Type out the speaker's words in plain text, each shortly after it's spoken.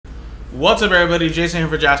What's up, everybody? Jason here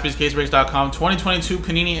for JaspysCaseBreaks.com. 2022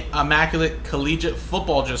 Panini Immaculate Collegiate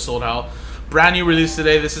Football just sold out. Brand new release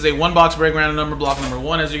today. This is a one-box break random number block number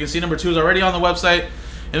 1. As you can see, number 2 is already on the website.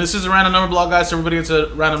 And this is a random number block, guys, so everybody gets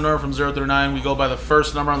a random number from 0 through 9. We go by the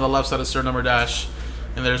first number on the left side of cert number dash.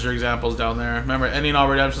 And there's your examples down there. Remember, any and all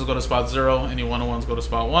redemptions go to spot 0. Any 101s go to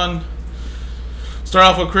spot 1. Start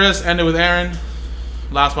off with Chris, end it with Aaron.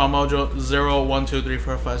 Last spot mojo, 0, 1, 2, 3,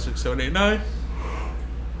 4, 5, 6, 7, 8, 9.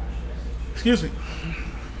 Excuse me.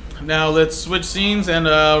 Now let's switch scenes and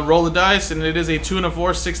roll the dice, and it is a 2 and a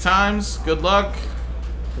 4 6 times. Good luck.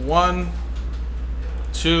 1,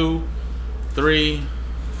 2, 3,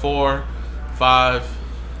 4, 5,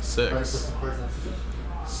 6.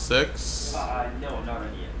 6. No, not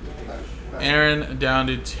ready yet. Aaron down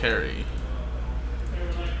to Terry.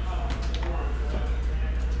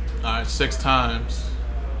 Alright, 6 times.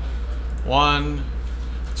 1,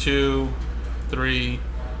 2, 3,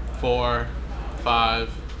 4,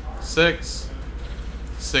 5, 6.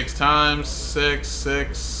 6 times. 6,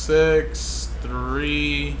 6, 6,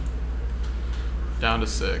 3. Down to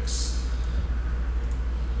 6.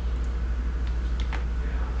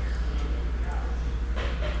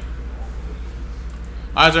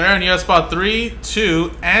 Alright, so Aaron, you have spot 3,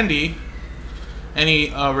 2, Andy.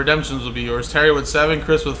 Any redemptions will be yours. Terry with 7,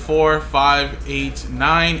 Chris with 4, 5, 8,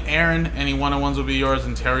 9. Aaron, any one-on-ones will be yours,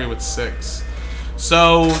 and Terry with 6.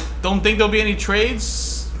 So, don't think there'll be any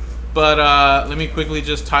trades, but let me quickly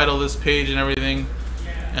just title this page and everything,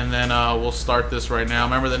 and then we'll start this right now.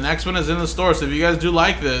 Remember, the next one is in the store, so if you guys do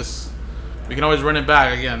like this, we can always run it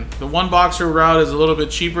back again. The one-boxer route is a little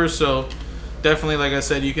bit cheaper, so definitely, like I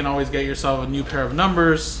said, you can always get yourself a new pair of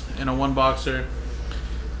numbers in a one-boxer,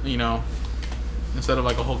 you know, instead of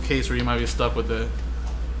like a whole case where you might be stuck with it.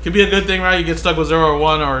 Could be a good thing, right? You get stuck with 0 or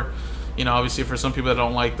 1, or, you know, obviously for some people that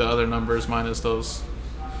don't like the other numbers minus those,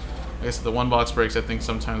 I guess the one-box breaks, I think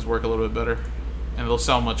sometimes work a little bit better. And they'll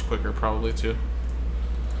sell much quicker probably too.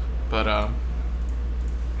 But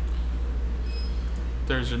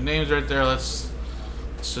there's your names right there. Let's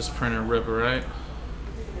just print and rip it, right?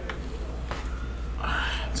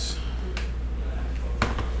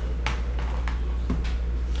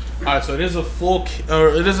 Alright, so it is a full, or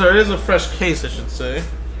it is a fresh case, I should say.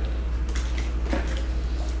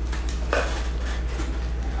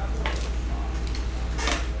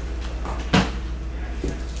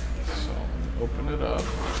 So open it up.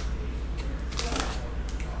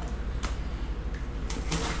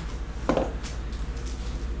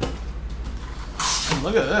 And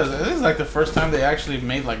look at this. This is like the first time they actually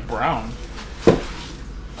made like brown,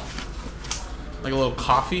 like a little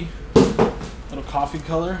coffee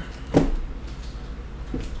color.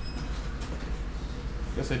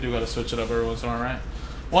 Guess I do gotta switch it up every once in a while, right?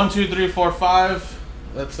 1, 2, 3, 4, 5.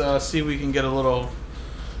 Let's see if we can get a little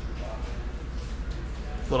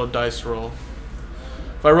dice roll.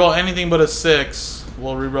 If I roll anything but a 6,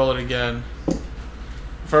 we'll re-roll it again.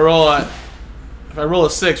 If I roll a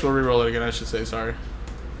 6, we'll re-roll it again, I should say, sorry.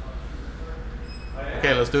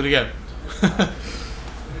 Okay, let's do it again.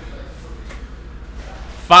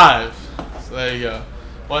 5. So there you go.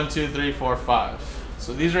 1, 2, 3, 4, 5.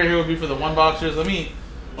 So these right here will be for the one boxers. Let me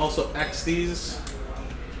also X these,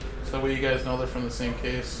 so that way you guys know they're from the same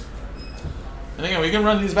case. And again, we can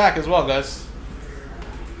run these back as well, guys.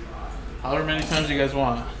 However many times you guys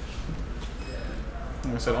want.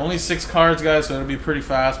 Like I said, only 6 cards, guys, so it'll be pretty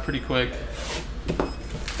fast, pretty quick.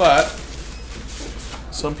 But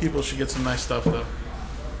some people should get some nice stuff, though.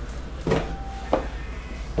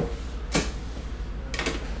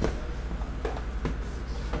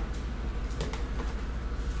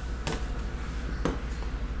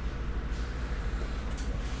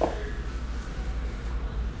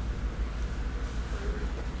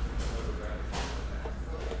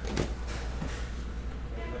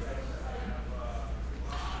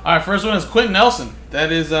 All right, first one is Quentin Nelson.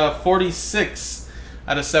 That is 46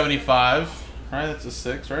 out of 75. Right, that's a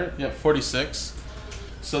 6, right? Yeah, 46.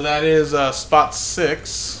 So that is spot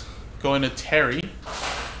 6 going to Terry.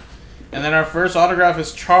 And then our first autograph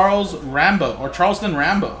is Charleston Rambo,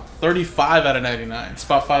 35 out of 99.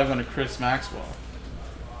 Spot 5 going to Chris Maxwell.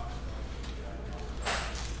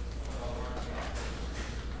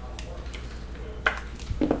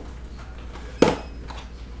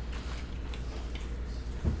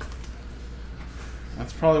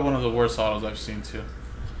 That's probably one of the worst autos I've seen too.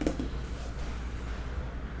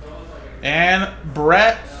 And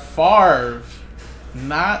Brett Favre,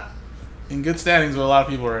 not in good standings with a lot of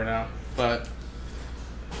people right now, but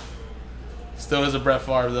still is a Brett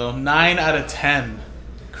Favre though. 9 out of 10.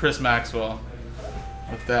 Chris Maxwell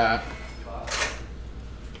with that.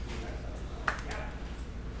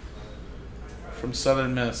 from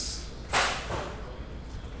Southern Miss.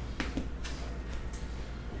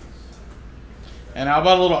 And how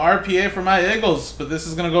about a little RPA for my Eagles? But this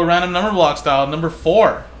is going to go random number block style. Number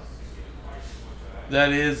 4.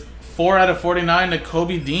 That is 4 out of 49 to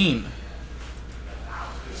Kobe Dean.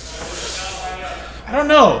 I don't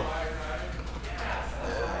know.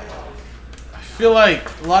 I feel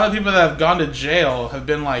like a lot of people that have gone to jail have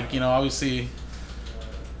been like, you know, obviously,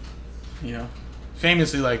 you know,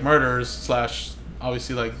 famously like murderers slash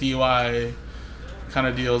obviously like DUI kind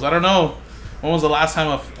of deals. I don't know. When was the last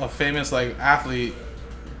time a famous like athlete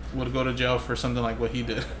would go to jail for something like what he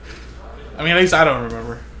did? I mean, at least I don't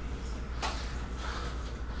remember.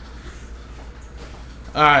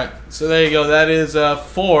 All right, so there you go. That is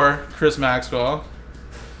 4 Chris Maxwell.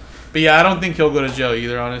 But yeah, I don't think he'll go to jail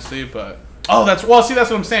either, honestly. But well, see,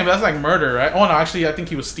 that's what I'm saying. But that's like murder, right? Oh no, actually, I think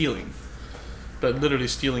he was stealing, but literally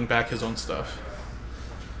stealing back his own stuff.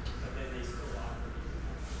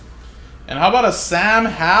 And how about a Sam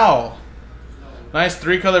Howell? Nice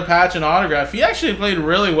 3-color patch and autograph. He actually played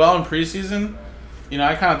really well in preseason. You know,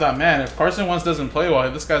 I kind of thought, man, if Carson Wentz doesn't play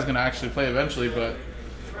well, this guy's going to actually play eventually. But,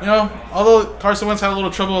 you know, although Carson Wentz had a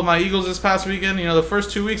little trouble with my Eagles this past weekend, you know, the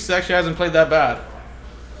first 2 weeks he actually hasn't played that bad.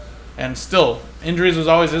 And still, injuries was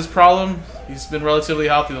always his problem. He's been relatively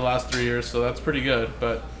healthy the last 3 years, so that's pretty good.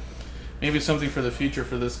 But maybe something for the future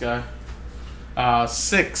for this guy.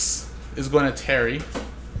 6 is going to Terry.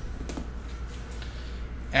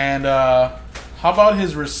 And, how about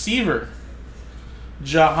his receiver,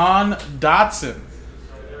 Jahan Dotson?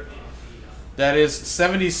 That is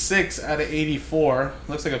 76 out of 84.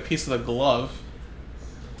 Looks like a piece of the glove.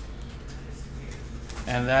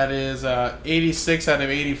 And that is 86 out of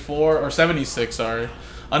 84, or 76, sorry.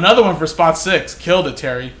 Another one for spot 6. Killed it,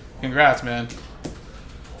 Terry. Congrats, man. So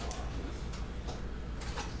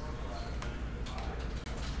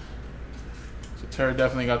Terry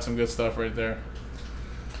definitely got some good stuff right there.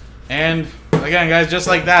 And again, guys, just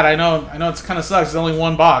like that, I know it's kind of sucks. It's only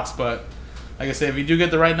 1 box, but like I said, if you do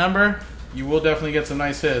get the right number, you will definitely get some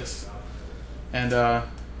nice hits. And there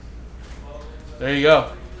you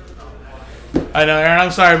go. I know, Aaron,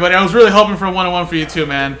 I'm sorry, buddy. I was really hoping for a 1-on-1 for you too,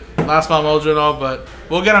 man. Last spot mojo and all, but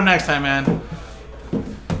we'll get them next time, man.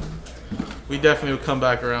 We definitely will come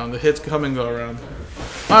back around. The hits come and go around.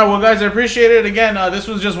 All right, well, guys, I appreciate it. Again, this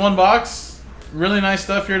was just 1 box. Really nice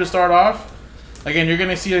stuff here to start off. Again, you're going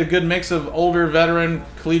to see a good mix of older veteran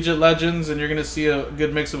collegiate legends, and you're going to see a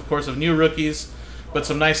good mix, of course, of new rookies. But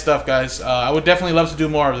some nice stuff, guys. I would definitely love to do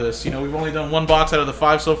more of this. You know, we've only done 1 box out of the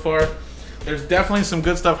 5 so far. There's definitely some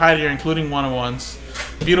good stuff hiding here, including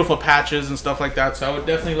 1-on-1s. Beautiful patches and stuff like that. So I would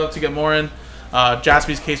definitely love to get more in.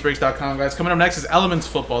 JaspysCaseBreaks.com, guys. Coming up next is Elements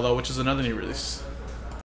Football, though, which is another new release.